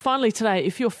Finally today,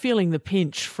 if you're feeling the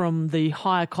pinch from the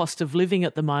higher cost of living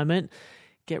at the moment,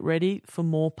 get ready for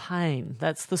more pain.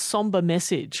 That's the sombre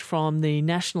message from the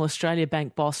National Australia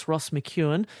Bank boss, Ross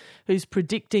McEwan, who's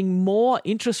predicting more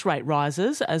interest rate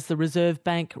rises as the Reserve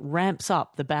Bank ramps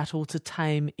up the battle to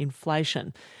tame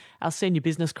inflation. Our senior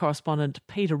business correspondent,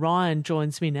 Peter Ryan,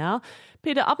 joins me now.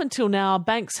 Peter, up until now,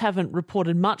 banks haven't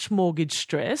reported much mortgage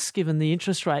stress given the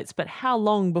interest rates, but how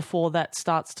long before that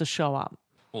starts to show up?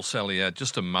 Well, Sally,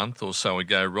 just a month or so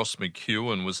ago, Ross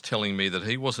McEwan was telling me that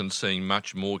he wasn't seeing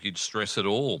much mortgage stress at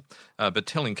all, but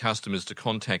telling customers to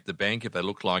contact the bank if they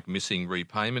looked like missing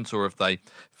repayments or if they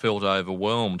felt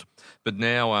overwhelmed. But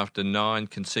now, after 9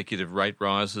 consecutive rate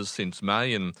rises since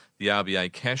May and the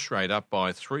RBA cash rate up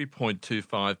by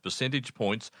 3.25 percentage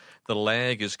points, the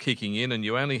lag is kicking in, and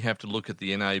you only have to look at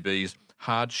the NAB's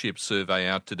hardship survey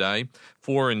out today.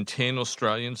 4 in 10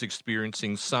 Australians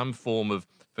experiencing some form of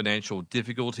financial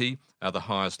difficulty, the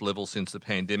highest level since the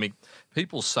pandemic.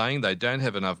 People saying they don't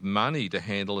have enough money to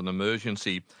handle an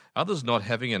emergency. Others not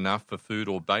having enough for food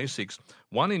or basics.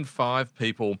 1 in 5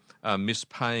 people miss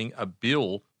paying a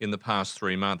bill in the past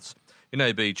 3 months.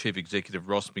 NAB Chief Executive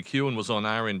Ross McEwan was on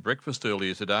RN Breakfast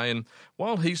earlier today, and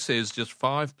while he says just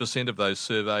 5% of those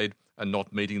surveyed are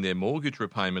not meeting their mortgage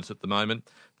repayments at the moment,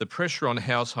 the pressure on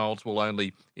households will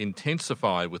only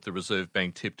intensify with the Reserve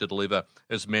Bank tip to deliver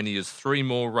as many as 3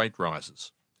 more rate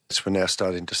rises. We're now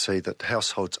starting to see that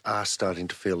households are starting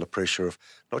to feel the pressure of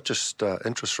not just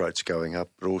interest rates going up,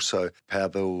 but also power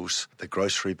bills, the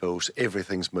grocery bills,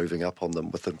 everything's moving up on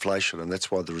them with inflation. And that's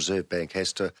why the Reserve Bank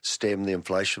has to stem the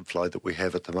inflation flow that we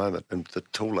have at the moment. And the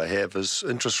tool they have is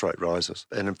interest rate rises.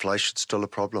 And inflation's still a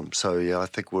problem. So, yeah, I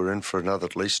think we're in for another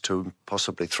at least 2,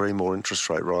 possibly 3 more interest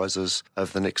rate rises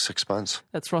over the next 6 months.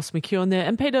 That's Ross McEwan there.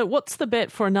 And Peter, what's the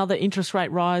bet for another interest rate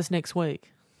rise next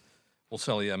week? Well,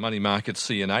 Sally, money markets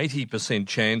see an 80%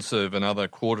 chance of another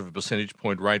 0.25 percentage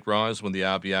point rate rise when the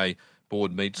RBA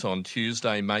board meets on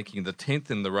Tuesday, making the 10th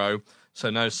in the row. So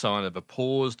no sign of a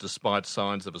pause, despite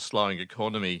signs of a slowing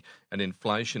economy and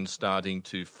inflation starting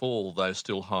to fall, though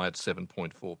still high at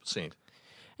 7.4%.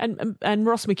 And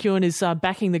Ross McEwan is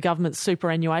backing the government's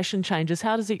superannuation changes.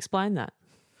 How does he explain that?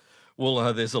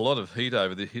 Well, there's a lot of heat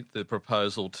over the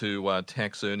proposal to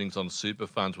tax earnings on super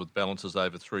funds with balances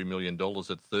over $3 million at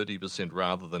 30%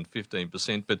 rather than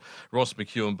 15%. But Ross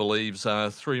McEwan believes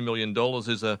 $3 million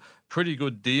is a pretty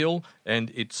good deal,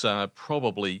 and it's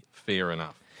probably fair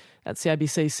enough. That's the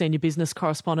ABC senior business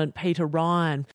correspondent Peter Ryan.